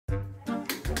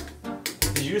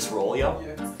Did you just roll, yo?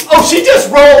 Yeah. Oh, she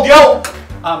just rolled, yo!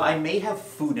 I may have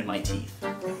food in my teeth.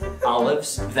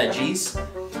 Olives, veggies.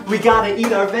 We gotta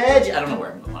eat our veg. I don't know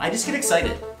where I'm going. I just get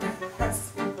excited.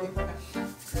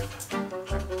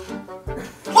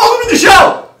 Welcome to the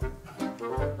show!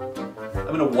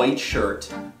 I'm in a white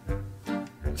shirt.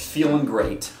 Feeling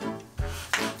great.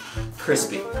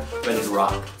 Crispy. Ready to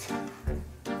rock.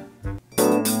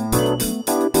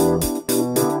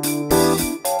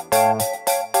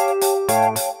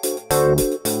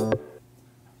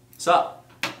 What's up?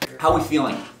 How are we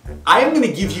feeling? I am going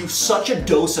to give you such a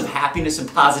dose of happiness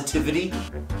and positivity.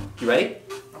 You ready?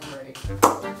 I'm ready.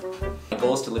 My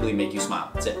goal is to literally make you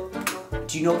smile. That's it.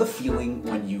 Do you know the feeling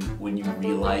when you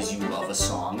realize you love a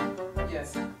song?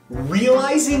 Yes.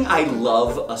 Realizing I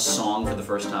love a song for the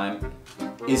first time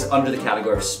is under the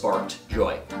category of sparked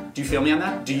joy. Do you feel me on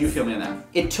that? Do you feel me on that?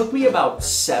 It took me about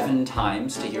 7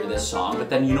 times to hear this song, but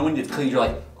then you know when it's clear, you're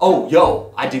like, oh,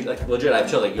 yo, I dig, like legit, I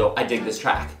feel like, yo, I dig this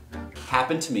track.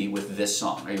 Happened to me with this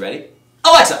song. Are you ready?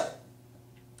 Alexa,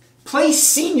 play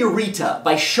Senorita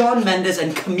by Shawn Mendes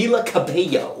and Camila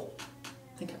Cabello.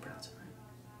 I think I pronounced it right.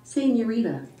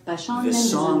 Senorita by Shawn This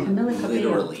Mendes song and Camila Cabello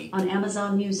literally on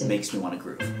Amazon Music. Makes me want to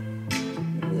groove.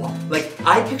 Like,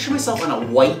 I picture myself on a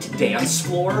white dance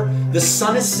floor. The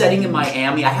sun is setting in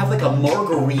Miami. I have like a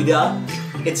margarita.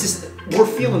 It's just, we're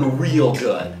feeling real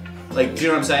good. Like, do you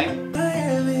know what I'm saying?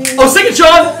 Oh, sing it,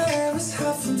 Sean!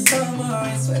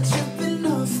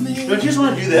 Don't you just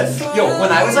want to do this? Yo,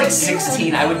 when I was like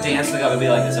 16, I would dance like I would be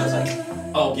like this. I was like,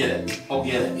 oh, get it. Oh,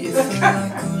 get it.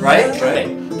 Right? Right.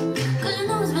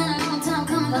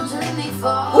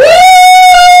 Woo!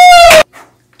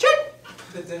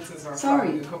 The dentists are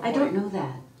Sorry, I don't know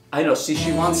that. I know, see,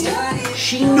 she wants to.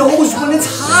 She knows when it's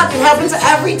hot. It happens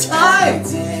every time.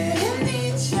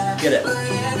 Get it.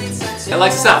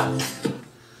 Alexa, stop.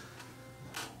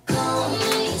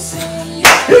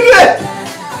 You're good.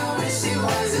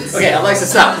 Okay, Alexa,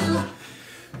 stop.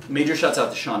 Major shouts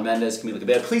out to Shawn Mendes, Camila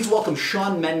Cabello. Please welcome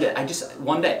Shawn Mendes.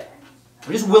 One day.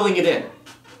 I'm just willing it in.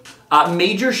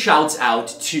 Major shouts out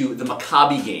to the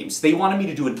Maccabi Games. They wanted me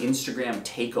to do an Instagram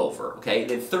takeover, okay?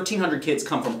 1,300 kids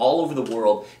come from all over the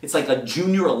world. It's like a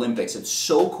junior Olympics. It's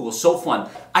so cool, so fun.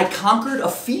 I conquered a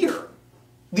fear.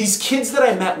 These kids that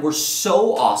I met were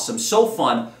so awesome, so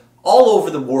fun. All over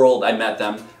the world I met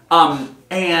them.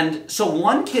 And so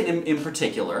one kid in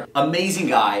particular, amazing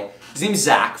guy, his name's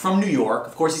Zach from New York.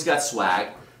 Of course, he's got swag.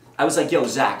 I was like, yo,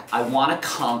 Zach, I want to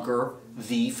conquer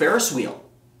the Ferris wheel.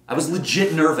 I was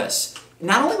legit nervous.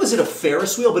 Not only was it a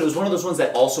Ferris wheel, but it was one of those ones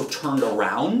that also turned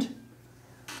around.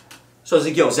 So I was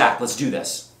like, yo, Zach, let's do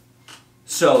this.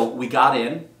 So we got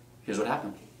in. Here's what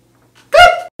happened.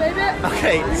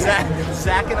 Okay,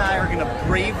 Zach and I are going to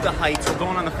brave the heights. We're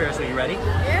going on the Ferris wheel. You ready?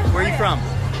 Yeah. Where are you from?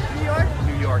 New York.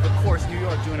 New York. Of course, New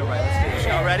York. Doing it right. Let's do this.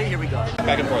 Y'all ready? Here we go.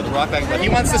 Back and forth. The rock back and forth. He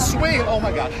wants to swing. Oh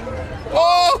my gosh.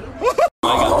 Oh!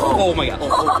 Oh my god.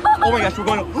 Oh my gosh. We're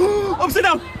going upside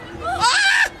down.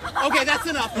 Okay, that's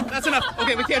enough. That's enough.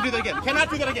 Okay, we can't do that again. Cannot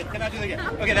do that again. Cannot do that again.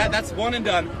 Okay, that's one and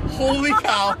done. Holy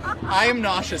cow. I am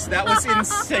nauseous. That was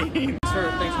insane.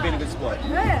 Thanks for being a good sport.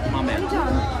 Yeah. Come on,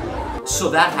 man.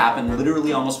 So that happened.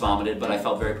 Literally almost vomited, but I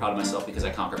felt very proud of myself because I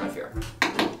conquered my fear.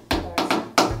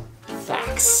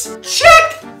 Facts.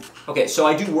 Check! Okay, so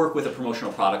I do work with a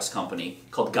promotional products company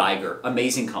called Geiger.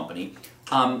 Amazing company.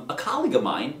 A colleague of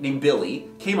mine named Billy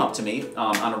came up to me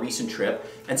on a recent trip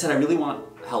and said, I really want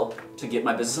help to get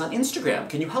my business on Instagram.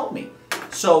 Can you help me?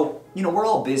 So, you know, we're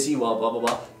all busy, well, blah, blah,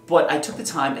 blah. But I took the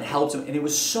time and helped him, and it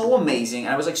was so amazing.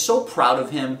 And I was like so proud of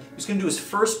him. He was gonna do his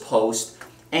first post.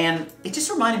 And it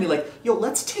just reminded me like, yo,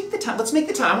 let's take the time, let's make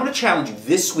the time. I wanna challenge you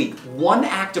this week, one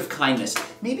act of kindness.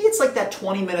 Maybe it's like that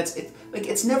 20 minutes,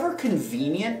 it's never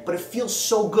convenient, but it feels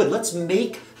so good. Let's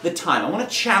make the time. I wanna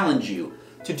challenge you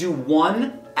to do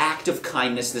one act of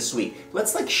kindness this week.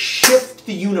 Let's like shift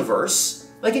the universe.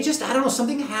 Like it just, I don't know,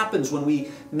 something happens when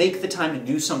we make the time to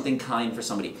do something kind for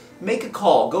somebody. Make a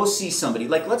call, go see somebody.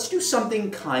 Like, let's do something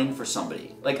kind for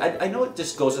somebody. Like, I know it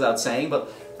just goes without saying,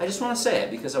 but I just want to say it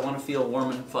because I want to feel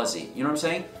warm and fuzzy. You know what I'm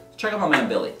saying? Check out my man,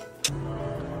 Billy.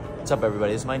 What's up,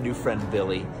 everybody? This is my new friend,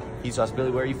 Billy. He's us.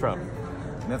 Billy, where are you from?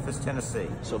 Memphis, Tennessee.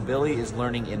 So Billy is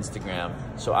learning Instagram.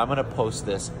 So I'm gonna post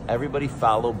this. Everybody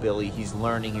follow Billy. He's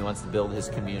learning, he wants to build his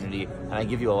community. And I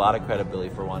give you a lot of credit, Billy,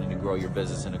 for wanting to grow your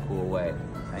business in a cool way.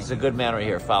 He's a good man right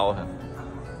here, follow him.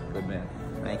 Good man,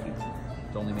 thank you.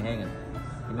 Don't leave me hanging.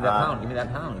 Give me that pound, give me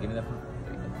that pound, give me that pound.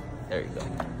 There you go.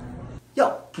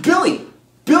 Yo, Billy!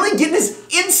 Billy getting his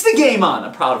Insta game on.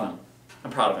 I'm proud of him.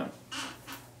 I'm proud of him.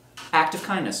 Act of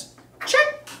kindness.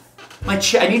 Check! My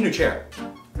chair, I need a new chair.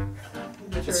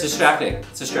 It's distracting.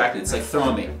 It's distracting. It's like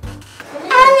throwing me.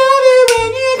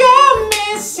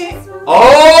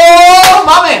 Oh,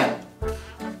 my man!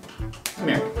 Come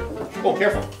here. Oh,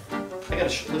 careful. I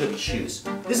gotta look at these shoes.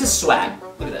 This is swag.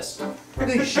 Look at this. Look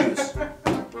at these shoes.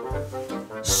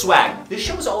 Swag. This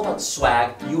show is all about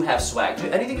swag. You have swag.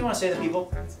 Anything you want to say to the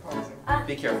people?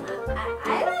 Be careful.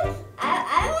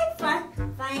 I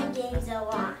like playing games a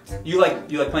lot. You like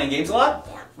playing games a lot?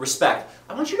 Yeah. Respect.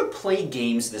 I want you to play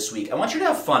games this week. I want you to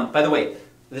have fun. By the way,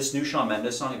 this new Shawn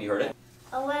Mendes song, have you heard it?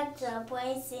 Alexa,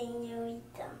 play Senorita.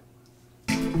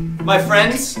 My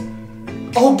friends.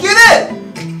 Oh, get it!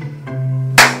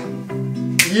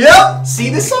 Yep! See,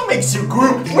 this song makes you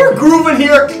groove. We're grooving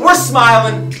here. We're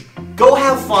smiling. Go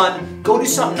have fun. Go do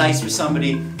something nice for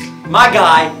somebody. My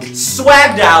guy,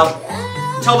 swagged out.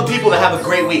 Tell the people to have a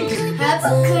great week. Have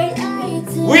a great night.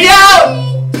 We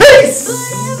out! Peace!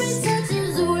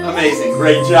 Amazing.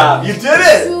 Great job. You did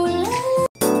it!